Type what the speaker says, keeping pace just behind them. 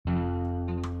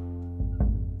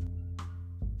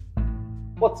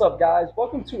What's up, guys?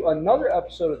 Welcome to another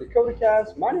episode of the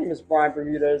CodaCast. My name is Brian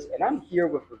Bermudez, and I'm here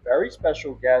with a very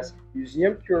special guest,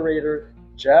 museum curator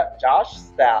Josh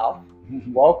Staff.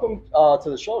 Welcome to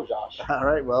the show, Josh. All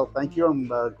right, well, thank you. I'm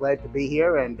glad to be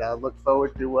here and look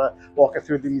forward to walking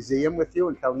through the museum with you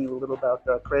and telling you a little about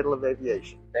Cradle of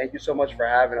Aviation. Thank you so much for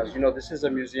having us. You know, this is a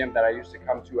museum that I used to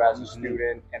come to as a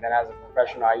student, and then as a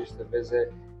professional, I used to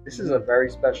visit. This is a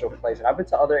very special place, and I've been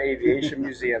to other aviation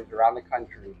museums around the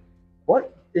country.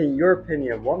 What, in your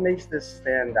opinion, what makes this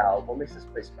stand out? What makes this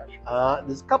place special?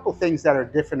 There's a couple things that are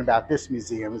different about this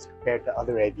museum as compared to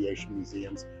other aviation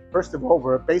museums. First of all,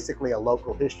 we're basically a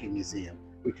local history museum.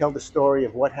 We tell the story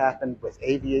of what happened with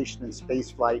aviation and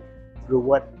spaceflight through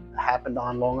what happened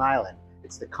on Long Island.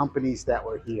 It's the companies that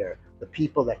were here, the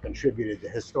people that contributed, the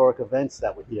historic events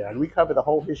that were here. And we cover the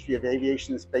whole history of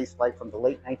aviation and spaceflight from the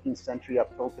late 19th century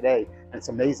up till today. And it's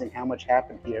amazing how much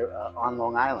happened here on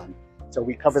Long Island. So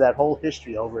we cover that whole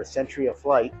history over a century of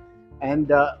flight.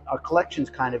 And our collection's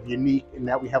kind of unique in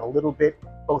that we have a little bit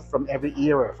both from every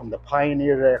era, from the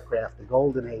pioneer aircraft, the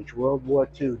Golden Age, World War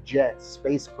II, jets,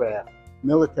 spacecraft,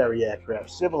 military aircraft,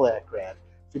 civil aircraft.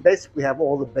 So we basically have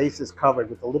all the bases covered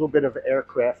with a little bit of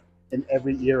aircraft in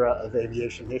every era of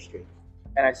aviation history.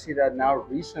 And I see that now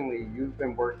recently you've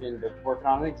been working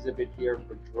on an exhibit here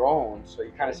for drones. So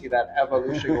you kind of see that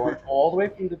evolution going all the way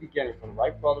from the beginning, from the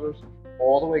Wright brothers,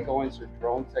 all the way going to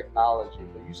drone technology.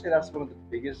 Would you say that's one of the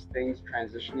biggest things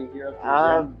transitioning here at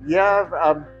the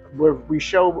museum? We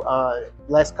show,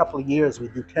 last couple of years, we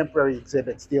do temporary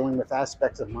exhibits dealing with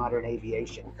aspects of modern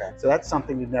aviation. Okay. So that's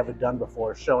something we've never done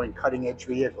before, showing cutting edge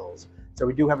vehicles. So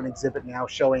we do have an exhibit now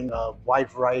showing a wide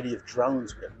variety of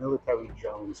drones. We have military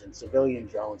drones and civilian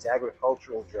drones,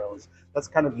 agricultural drones. That's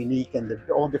kind of unique, and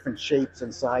they're all different shapes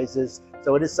and sizes.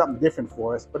 So it is something different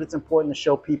for us, but it's important to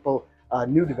show people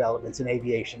new developments in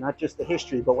aviation, not just the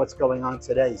history, but what's going on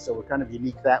today. So we're kind of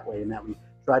unique that way in that we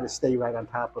try to stay right on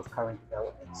top of current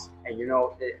developments. And you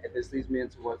know, this leads me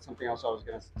into something else I was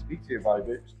going to speak to you about.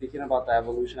 Speaking about the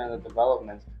evolution and the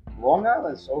developments, Long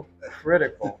Island is so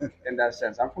critical in that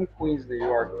sense. I'm from Queens, New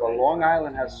York, but Long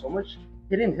Island has so much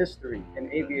hidden history in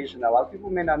aviation that a lot of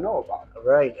people may not know about.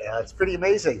 Right. It's pretty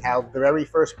amazing how the very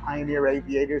first pioneer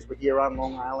aviators were here on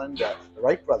Long Island. The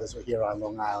Wright brothers were here on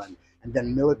Long Island. And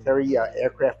then military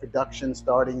aircraft production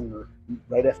starting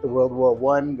right after World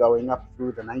War I, going up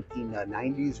through the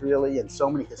 1990s, really. And so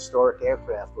many historic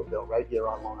aircraft were built right here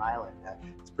on Long Island.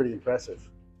 It's pretty impressive.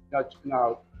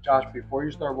 Now, Josh, before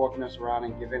you start walking us around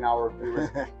and giving our viewers,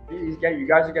 you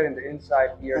guys are getting the inside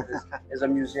here. This is a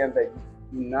museum that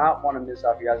you do not want to miss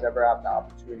out. If you guys ever have the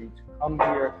opportunity to come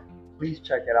here, please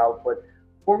check it out. But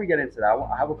before we get into that,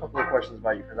 I have a couple of questions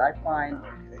about you, because I find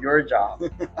your job,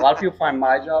 a lot of people find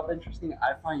my job interesting.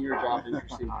 I find your job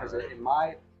interesting because in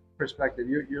my perspective,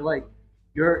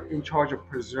 you're in charge of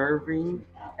preserving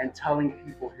and telling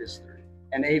people history.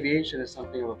 And aviation is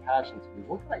something of a passion to me.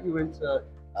 What got you into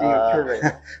being a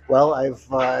curator? Well,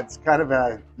 it's kind of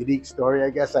a unique story, I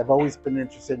guess. I've always been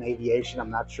interested in aviation. I'm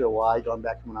not sure why. Going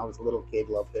back to when I was a little kid,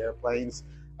 loved airplanes.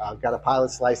 Got a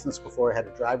pilot's license before I had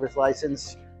a driver's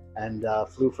license, and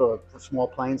flew for small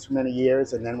planes for many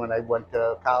years. And then when I went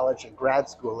to college and grad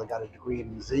school, I got a degree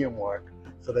in museum work.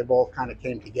 So they've all kind of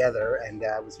came together, and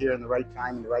I was here in the right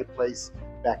time, in the right place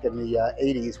back in the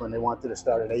 80s when they wanted to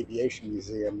start an aviation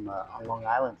museum on Long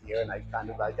Island here, and I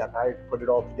got hired to put it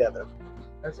all together.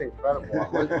 That's incredible.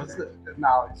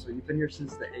 Now, so you've been here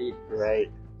since the 80s.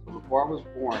 Right. So before I was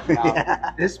born.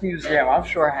 Now, this museum, I'm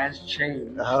sure, has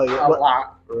changed a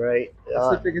lot. Right.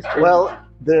 What's the biggest change? Well,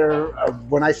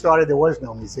 when I started, there was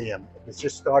no museum. It was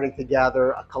just starting to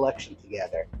gather a collection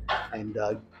together, and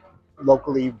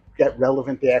locally get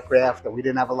relevant aircraft. And we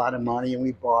didn't have a lot of money, and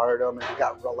we borrowed them, and we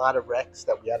got a lot of wrecks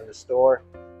that we had to restore.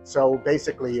 So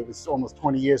basically, it was almost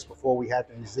 20 years before we had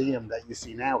the museum that you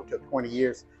see now. It took 20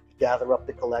 years to gather up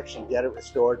the collection, get it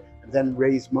restored, and then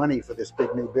raise money for this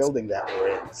big new building that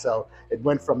we're in. So it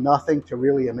went from nothing to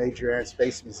really a major air and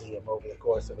space museum over the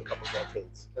course of a couple of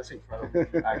decades. That's incredible,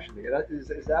 actually. That is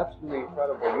absolutely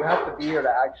incredible. You have to be here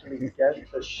to actually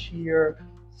get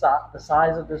the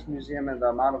size of this museum and the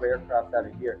amount of aircraft that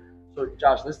are here. So,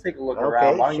 Josh, let's take a look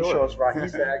around. Why don't you show us around?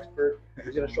 He's the expert.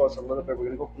 He's going to show us a little bit. We're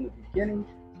going to go from the beginning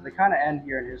to the kind of end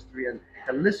here in history. And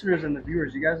the listeners and the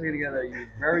viewers, you guys are going to get a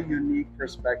very unique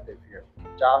perspective here.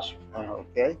 Josh.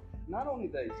 Okay. Not only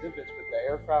the exhibits with the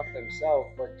aircraft themselves,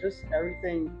 but just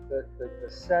everything, the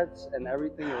sets and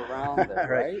everything around it,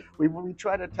 right? We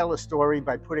try to tell a story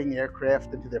by putting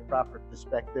aircraft into their proper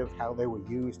perspective, how they were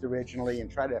used originally,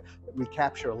 and try to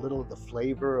recapture a little of the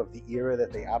flavor of the era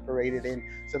that they operated in.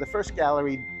 So the first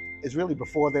gallery is really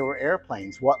before there were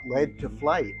airplanes, what led to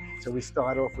flight. So we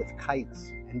start off with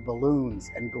kites and balloons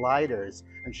and gliders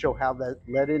and show how that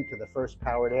led into the first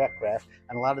powered aircraft.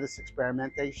 And a lot of this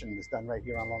experimentation was done right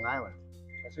here on Long Island.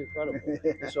 That's incredible.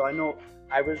 And so I know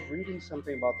I was reading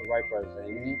something about the Wright brothers,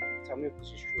 and you tell me if this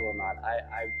is true or not.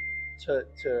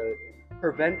 To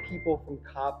prevent people from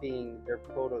copying their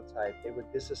prototype, they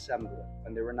would disassemble it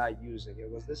when they were not using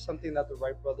it. Was this something that the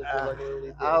Wright brothers regularly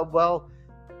did? Well,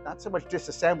 not so much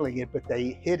disassembling it, but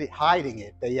they hid it, hiding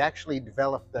it. They actually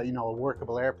developed, a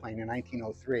workable airplane in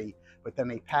 1903, but then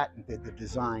they patented the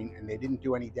design, and they didn't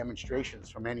do any demonstrations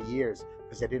for many years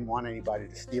because they didn't want anybody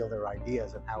to steal their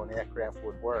ideas on how an aircraft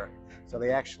would work. So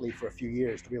they actually, for a few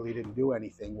years, really didn't do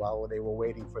anything while they were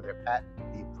waiting for their patent to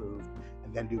be approved,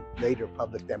 and then do later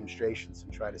public demonstrations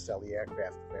and try to sell the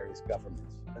aircraft to various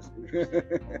governments. That's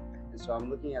interesting. And so I'm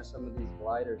looking at some of these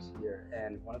gliders here,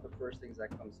 and one of the first things that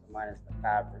comes to mind is the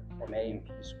fabric. From A&P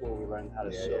school, we learned how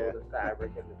to sew the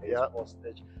fabric and the baseball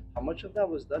stitch. How much of that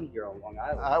was done here on Long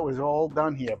Island? It was all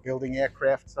done here, building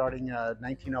aircraft starting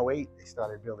 1908. They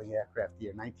started building aircraft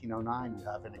here. 1909, we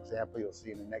have an example you'll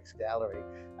see in the next gallery.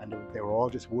 And they were all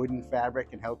just wooden fabric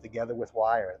and held together with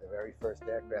wire. The very first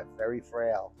aircraft, very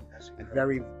frail, and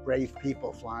very brave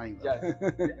people flying them.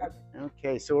 Yeah.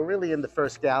 Okay, so we're really in the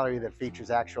first gallery that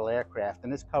features actual aircraft,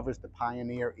 and this covers the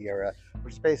pioneer era,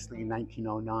 which is basically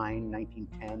 1909,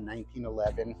 1910,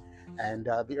 1911. And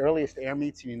the earliest air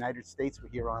meets in the United States were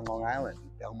here on Long Island.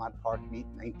 Belmont Park meet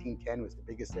in 1910 was the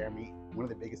biggest air meet, one of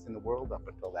the biggest in the world up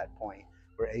until that point,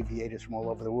 where aviators from all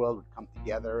over the world would come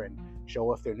together and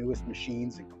show off their newest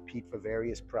machines and compete for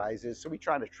various prizes. So we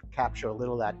try to capture a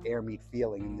little of that air meet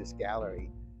feeling in this gallery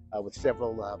with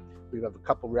several, we have a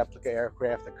couple replica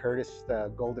aircraft, the Curtiss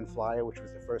Golden Flyer, which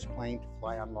was the first plane to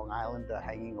fly on Long Island,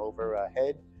 hanging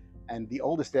overhead. And the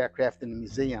oldest aircraft in the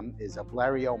museum is a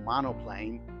Blériot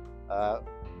monoplane,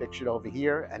 pictured over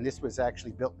here, and this was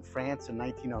actually built in France in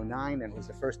 1909 and was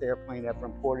the first airplane ever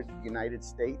imported to the United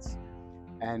States.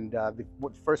 And the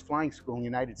first flying school in the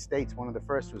United States, one of the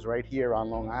first, was right here on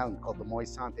Long Island, called the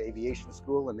Moisant Aviation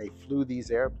School, and they flew these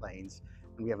airplanes.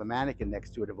 And we have a mannequin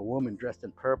next to it of a woman dressed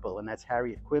in purple, and that's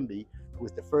Harriet Quimby, who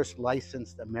was the first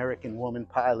licensed American woman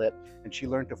pilot, and she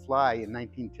learned to fly in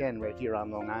 1910 right here on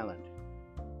Long Island.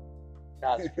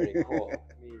 That's pretty cool.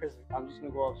 I mean, I'm just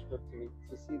gonna go off script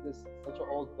to see this such an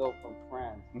old build from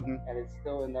France, and it's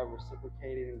still in that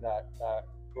reciprocating that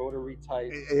rotary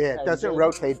type. Yeah, it doesn't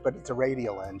rotate, but it's a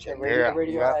radial engine. A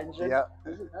radial engine. Yeah.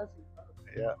 That's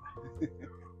Yeah.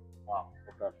 Wow.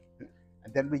 Okay.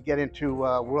 And then we get into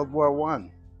World War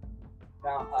I.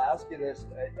 Now, I ask you this: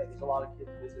 there's a lot of kids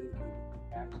visiting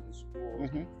camps and schools.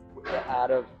 Out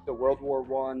of the World War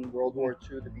I, World War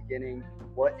II, the beginning,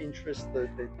 what interests the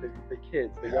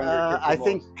kids, the younger kids? I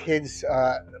think kids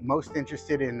most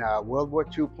interested in World War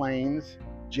II planes,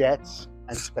 jets,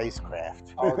 and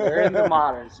spacecraft. Oh, they're in the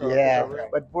modern. So yeah,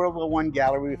 but World War I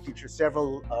gallery features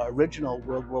several original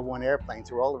World War I airplanes.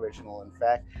 They're all original, in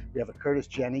fact. We have a Curtiss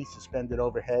Jenny suspended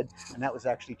overhead, and that was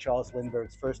actually Charles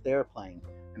Lindbergh's first airplane.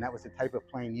 And that was the type of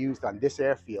plane used on this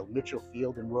airfield, Mitchell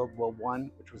Field in World War I,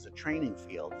 which was a training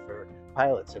field for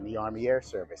pilots in the Army Air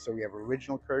Service. So we have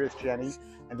original Curtiss Jenny,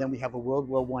 and then we have a World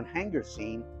War I hangar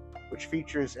scene, which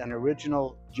features an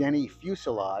original Jenny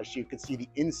fuselage. So you could see the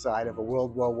inside of a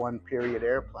World War I period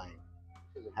airplane,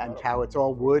 and how it's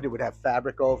all wood. It would have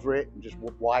fabric over it and just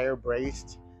wire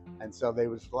braced. And so there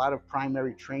was a lot of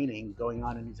primary training going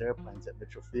on in these airplanes at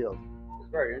Mitchell Field. It's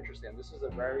very interesting. This is a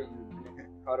very unique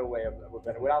cutaway of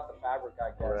without the fabric, I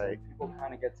guess. Right. People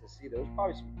kind of get to see. There's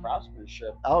probably some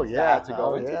craftsmanship. Oh yeah, to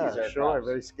go into these aircraft. Sure.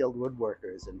 Very skilled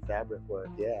woodworkers and fabric work.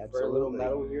 Yeah, absolutely. Very little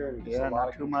metal here. And just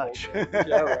not too much.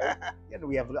 Yeah, right. And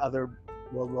we have other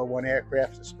World War I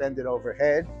aircraft suspended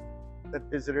overhead that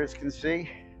visitors can see,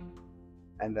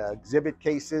 and exhibit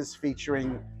cases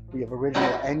featuring. We have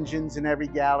original engines in every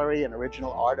gallery and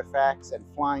original artifacts and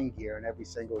flying gear in every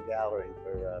single gallery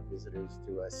for visitors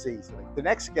to see. So the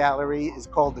next gallery is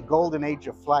called the Golden Age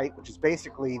of Flight, which is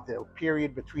basically the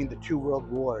period between the two world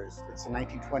wars. It's the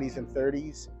 1920s and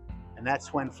 30s, and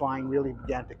that's when flying really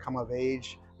began to come of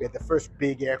age. We had the first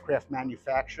big aircraft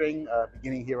manufacturing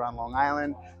beginning here on Long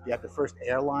Island. You had the first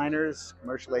airliners,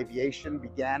 commercial aviation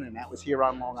began, and that was here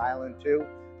on Long Island too.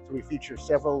 We feature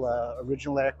several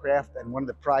original aircraft, and one of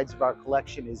the prides of our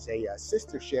collection is a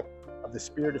sister ship of the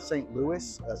Spirit of St.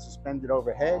 Louis, suspended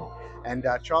overhead. And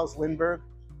Charles Lindbergh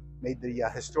made the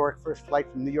historic first flight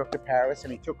from New York to Paris,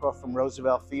 and he took off from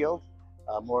Roosevelt Field,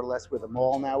 more or less where the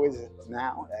mall now is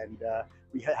now. And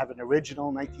we have an original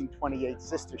 1928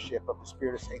 sister ship of the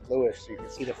Spirit of St. Louis, so you can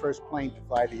see the first plane to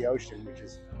fly the ocean, which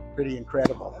is pretty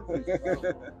incredible.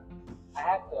 I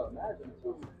have to imagine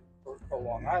too, for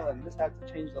Long Island, this had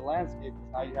to change the landscape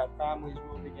because now you have families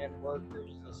moving in,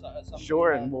 workers.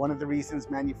 Sure, and one of the reasons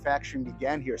manufacturing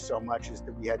began here so much is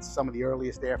that we had some of the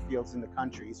earliest airfields in the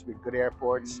country. So we had good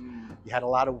airports, you had a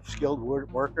lot of skilled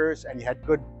workers, and you had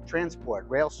good transport,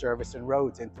 rail service and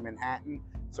roads into Manhattan.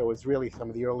 So it's really some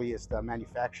of the earliest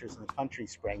manufacturers in the country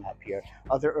sprang up here.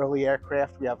 Other early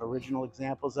aircraft we have original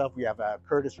examples of. We have a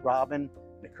Curtiss Robin.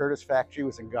 The Curtiss factory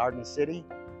was in Garden City.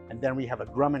 And then we have a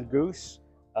Grumman Goose,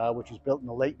 which was built in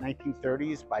the late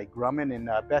 1930s by Grumman and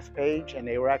Bethpage. And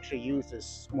they were actually used as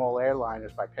small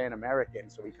airliners by Pan American.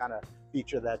 So we kind of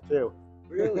feature that too.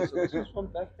 Really? So this is from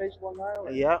Bethpage, Long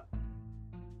Island? Yeah.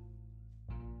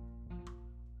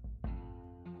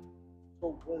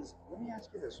 So let me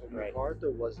ask you this, so MacArthur,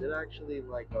 was it actually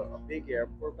like a big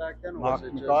airport back then? Or was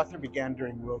it MacArthur began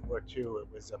during World War II. It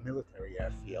was a military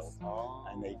airfield,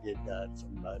 and they did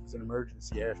it was an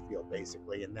emergency airfield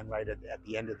basically. And then right at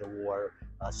the end of the war,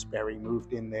 Sperry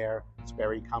moved in there,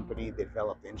 Sperry Company, they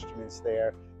developed instruments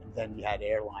there. And then you had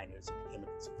airliners. It became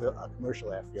a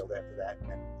commercial airfield after that. And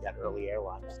then you had early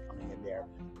airliners coming in there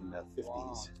in the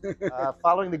 50s. Wow.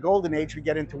 Following the Golden Age, we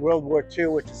get into World War II,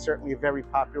 which is certainly a very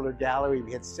popular gallery.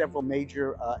 We had several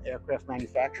major aircraft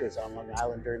manufacturers on Long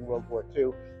Island during World War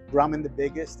II. Grumman the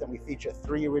biggest, and we feature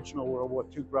 3 original World War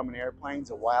II Grumman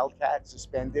airplanes, a Wildcat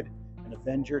suspended, an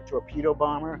Avenger torpedo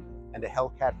bomber, and a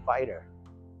Hellcat fighter.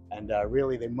 And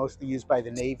really, they're mostly used by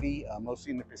the Navy,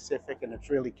 mostly in the Pacific, and it's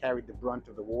really carried the brunt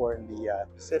of the war in the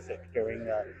Pacific during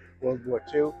World War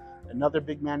II. Another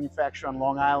big manufacturer on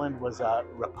Long Island was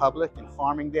Republic in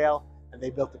Farmingdale, and they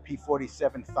built the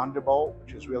P-47 Thunderbolt,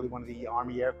 which is really one of the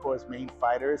Army Air Corps' main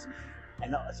fighters.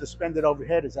 And suspended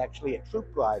overhead is actually a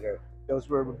troop glider. Those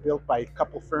were built by a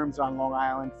couple firms on Long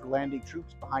Island for landing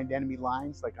troops behind enemy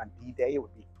lines, like on D-Day. It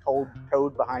would be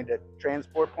towed behind a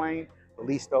transport plane,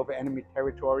 released over enemy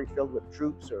territory filled with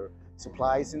troops or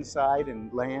supplies inside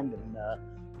and land. And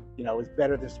you know, it's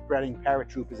better than spreading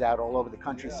paratroopers out all over the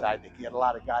countryside. They can get a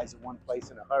lot of guys in one place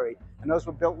in a hurry. And those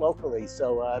were built locally.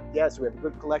 So yeah, so we have a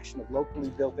good collection of locally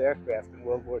built aircraft in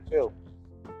World War II.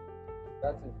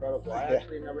 That's incredible. I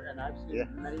actually never, and I've seen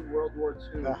many World War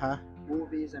II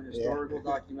movies and historical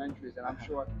documentaries, and I'm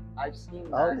sure I've seen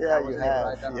that. Oh yeah, you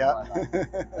have. Yeah.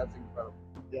 That's incredible.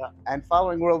 Yeah. And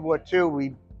following World War II,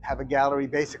 we have a gallery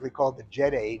basically called the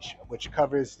Jet Age, which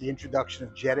covers the introduction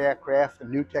of jet aircraft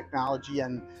and new technology,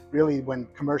 and really when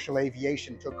commercial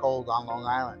aviation took hold on Long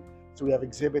Island. So we have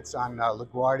exhibits on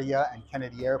LaGuardia and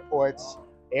Kennedy airports,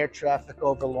 air traffic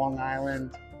over Long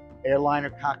Island, airliner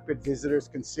cockpit visitors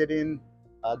can sit in,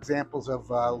 examples of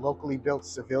locally built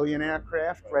civilian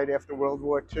aircraft right after World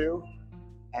War II.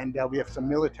 And we have some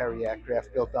military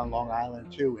aircraft built on Long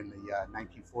Island too in the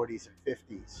 1940s and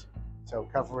 50s. So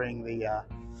covering the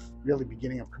really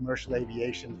beginning of commercial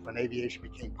aviation, when aviation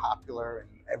became popular and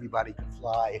everybody could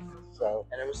fly. So,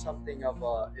 and it was something of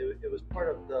it was part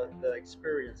of the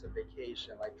experience of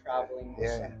vacation, like traveling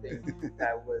was something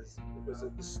that was a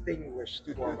distinguished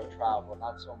form of travel,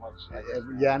 not so much like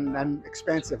and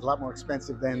expensive, a lot more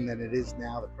expensive then than it is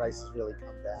now. The prices really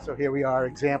come down. So here we are,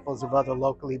 examples of other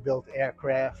locally built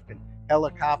aircraft and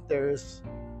helicopters,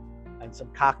 and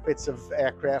some cockpits of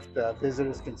aircraft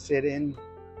visitors can sit in.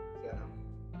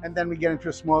 And then we get into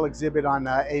a small exhibit on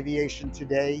aviation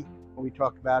today, when we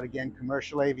talk about, again,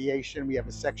 commercial aviation. We have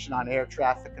a section on air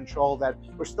traffic control that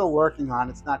we're still working on.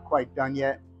 It's not quite done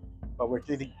yet, but we're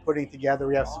putting together.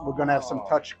 We're going to have some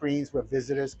touch screens where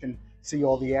visitors can see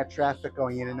all the air traffic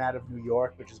going in and out of New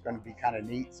York, which is going to be kind of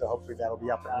neat. So hopefully that'll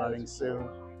be up and running soon.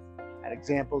 And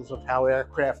examples of how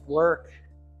aircraft work.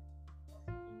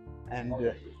 And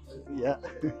yeah.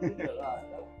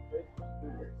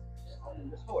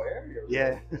 This whole area.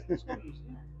 Yeah.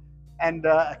 And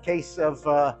a case of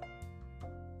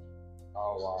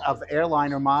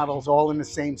airliner models, all in the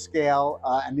same scale.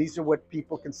 And these are what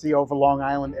people can see over Long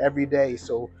Island every day.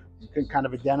 So you can kind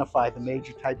of identify the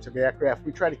major types of aircraft.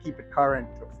 We try to keep it current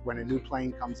when a new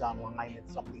plane comes online and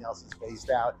something else is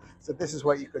phased out. So this is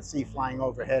what you could see flying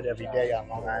overhead every day on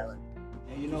Long Island.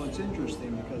 And you know, it's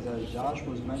interesting because as Josh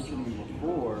was mentioning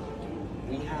before,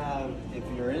 we have, if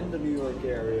you're in the New York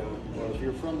area, or if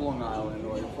you're from Long Island,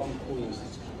 or you're from Queens,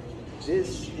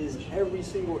 this is every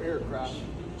single aircraft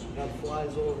that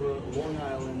flies over Long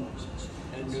Island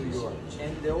and New York.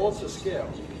 And they're also scale.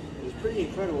 It's pretty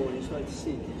incredible when you start to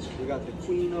see these. We got the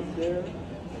Queen up there,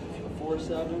 the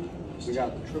 47. We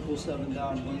got the 777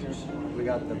 down here. We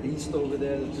got the Beast over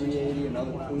there, the 380,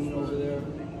 another Queen over there.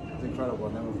 It's incredible.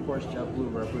 And then, of course,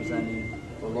 JetBlue representing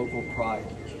the local pride.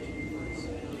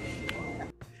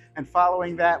 And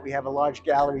following that, we have a large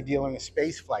gallery dealing with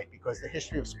space flight, because the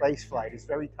history of space flight is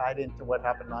very tied into what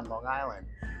happened on Long Island.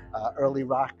 Early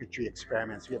rocketry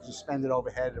experiments. We have suspended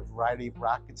overhead a variety of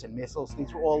rockets and missiles.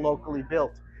 These were all locally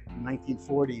built in the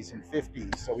 1940s and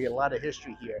 50s, so we had a lot of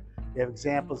history here. We have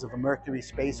examples of a Mercury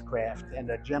spacecraft and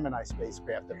a Gemini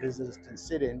spacecraft that visitors can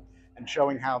sit in, and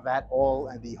showing how that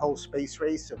the whole space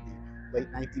race of the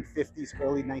late 1950s,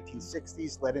 early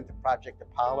 1960s led into Project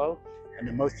Apollo. And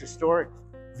the most historic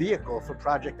vehicle for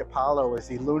Project Apollo is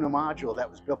the lunar module that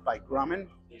was built by Grumman.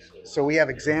 So we have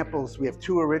examples. We have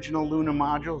two original lunar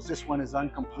modules. This one is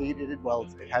uncompleted. Well,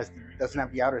 doesn't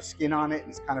have the outer skin on it.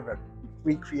 It's kind of a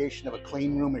recreation of a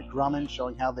clean room at Grumman,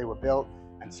 showing how they were built,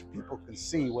 and so people can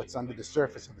see what's under the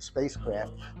surface of the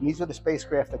spacecraft. And these are the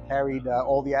spacecraft that carried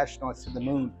all the astronauts to the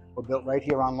moon. Were built right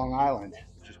here on Long Island,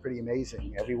 which is pretty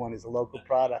amazing. Everyone is a local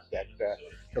product that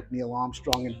took Neil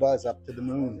Armstrong and Buzz up to the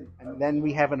moon. And then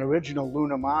we have an original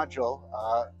lunar module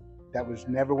that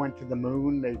never went to the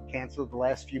moon. They canceled the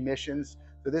last few missions.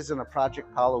 So this is a Project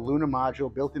Apollo lunar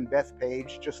module built in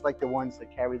Bethpage, just like the ones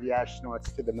that carry the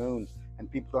astronauts to the moon.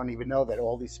 And people don't even know that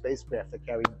all these spacecraft that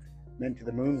carried men to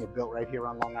the moon were built right here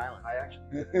on Long Island. I actually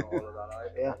didn't know all of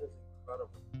that. Yeah. That is incredible.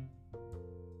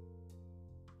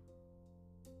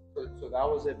 So that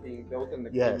was it being built in the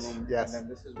clean room, yes. and then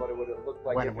this is what it would have looked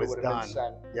like When if it was would have done. been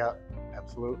sent. Yeah,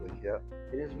 absolutely. Yeah.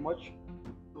 It is much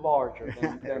larger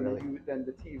than Really. than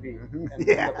the TV Mhm. and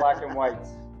Yeah. the black and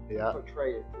whites Yeah.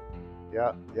 portray it.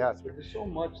 Yeah. There's so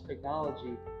much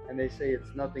technology, and they say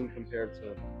it's nothing compared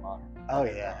to modern. Oh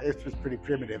yeah, it was pretty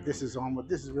primitive. This is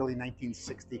really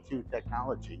 1962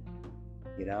 technology.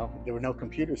 You know, there were no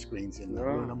computer screens in the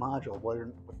lunar module.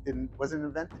 Wasn't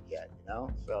invented yet. You know,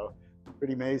 so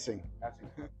pretty amazing. That's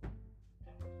incredible.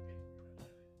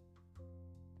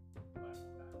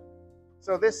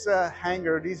 So this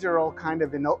hangar, these are all kind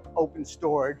of in open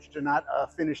storage. They're not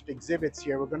finished exhibits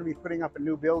here. We're going to be putting up a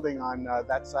new building on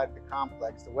that side of the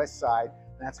complex, the west side,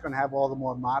 and that's going to have all the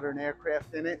more modern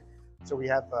aircraft in it. So we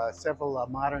have several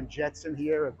modern jets in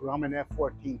here, a Grumman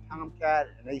F-14 Tomcat,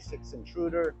 an A-6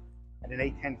 Intruder, and an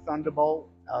A-10 Thunderbolt.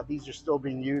 These are still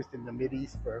being used in the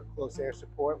Mideast for close air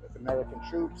support with American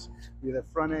troops. We have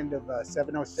the front end of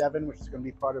 707, which is going to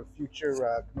be part of a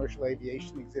future commercial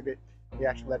aviation exhibit. We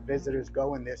actually let visitors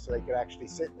go in this so they could actually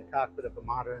sit in the cockpit of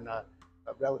a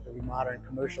relatively modern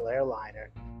commercial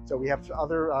airliner. So we have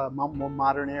other more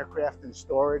modern aircraft in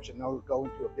storage, and they'll go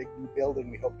into a big new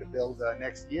building we hope to build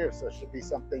next year. So it should be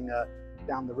something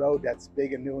down the road that's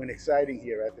big and new and exciting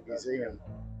here at the museum.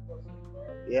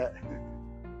 Yeah.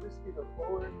 This be the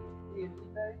forward P&E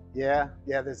bay? Yeah,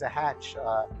 there's a hatch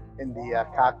in the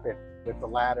cockpit with the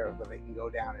ladder where they can go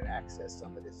down and access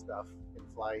some of this stuff in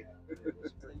flight.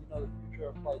 So you know the future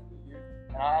of flight.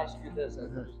 And I ask you this as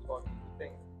we're just talking. Do you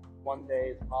think one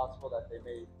day it's possible that they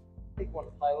may take one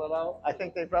pilot out? I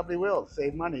think they probably will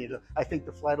save money. I think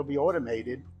the flight will be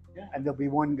automated, and there'll be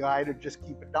one guy to just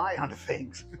keep an eye on the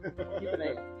things. Keep an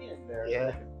AP in there.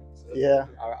 Yeah. Yeah.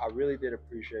 I really did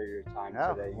appreciate your time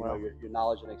today. You know, your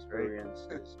knowledge and experience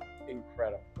is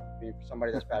incredible. I mean, for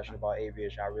somebody that's passionate about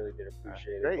aviation, I really did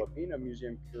appreciate it. But being a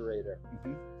museum curator,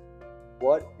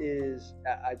 what is,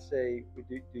 I'd say,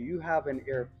 do you have an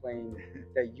airplane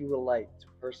that you would like to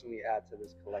personally add to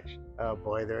this collection? Oh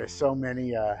boy, there are so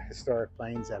many historic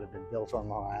planes that have been built on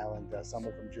Long Island. Some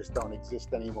of them just don't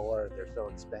exist anymore. They're so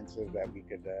expensive that we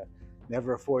could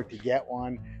never afford to get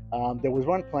one. There was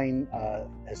one plane,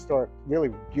 historic,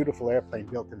 really beautiful airplane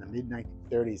built in the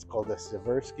mid-1930s called the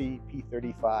Seversky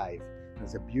P-35. It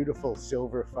was a beautiful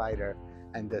silver fighter.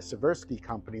 And the Seversky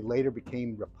company later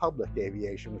became Republic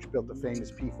Aviation, which built the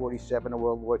famous P-47 in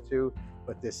World War II.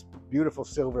 But this beautiful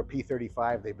silver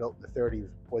P-35 they built in the 30s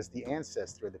was the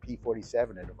ancestor of the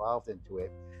P-47. It evolved into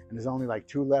it. And there's only like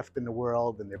 2 left in the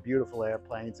world, and they're beautiful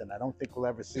airplanes, and I don't think we'll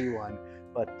ever see one.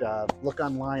 But look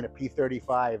online at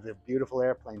P-35, the beautiful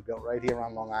airplane built right here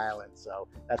on Long Island. So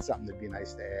that's something that'd be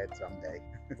nice to add someday.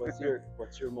 What's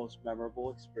your most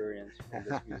memorable experience from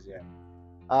this museum?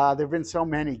 There have been so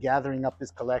many. Gathering up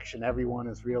this collection, everyone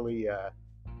is really a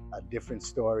different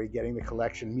story. Getting the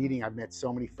collection, I've met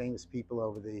so many famous people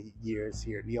over the years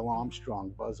here. Neil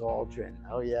Armstrong, Buzz Aldrin.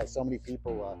 Oh yeah, so many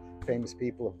people, famous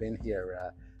people have been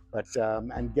here.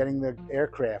 And getting the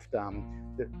aircraft.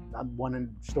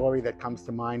 One story that comes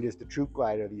to mind is the troop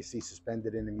glider that you see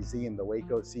suspended in the museum, the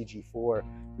Waco CG-4.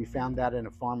 We found that in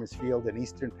a farmer's field in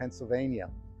eastern Pennsylvania.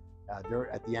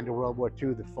 At the end of World War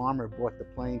II, the farmer bought the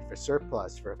plane for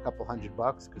surplus for a couple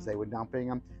 $100 because they were dumping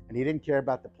them. And he didn't care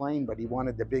about the plane, but he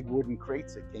wanted the big wooden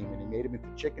crates that came in. He made them into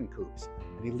chicken coops.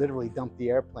 And he literally dumped the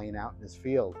airplane out in his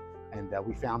field. And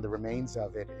we found the remains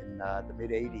of it in the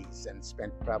mid-'80s and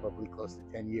spent probably close to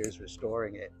 10 years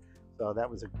restoring it. So that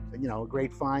was a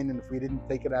great find, and if we didn't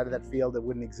take it out of that field, it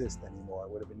wouldn't exist anymore.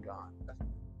 It would have been gone.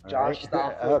 Josh,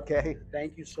 stop. Okay.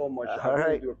 Thank you so much. All I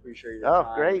really right. do appreciate your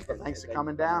time. Great. Well, thanks for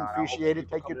coming down. Appreciate it.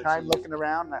 Take your time looking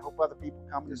around, and I hope other people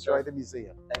come and enjoy the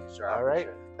museum. Thank you, sir. All right.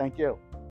 Thank you.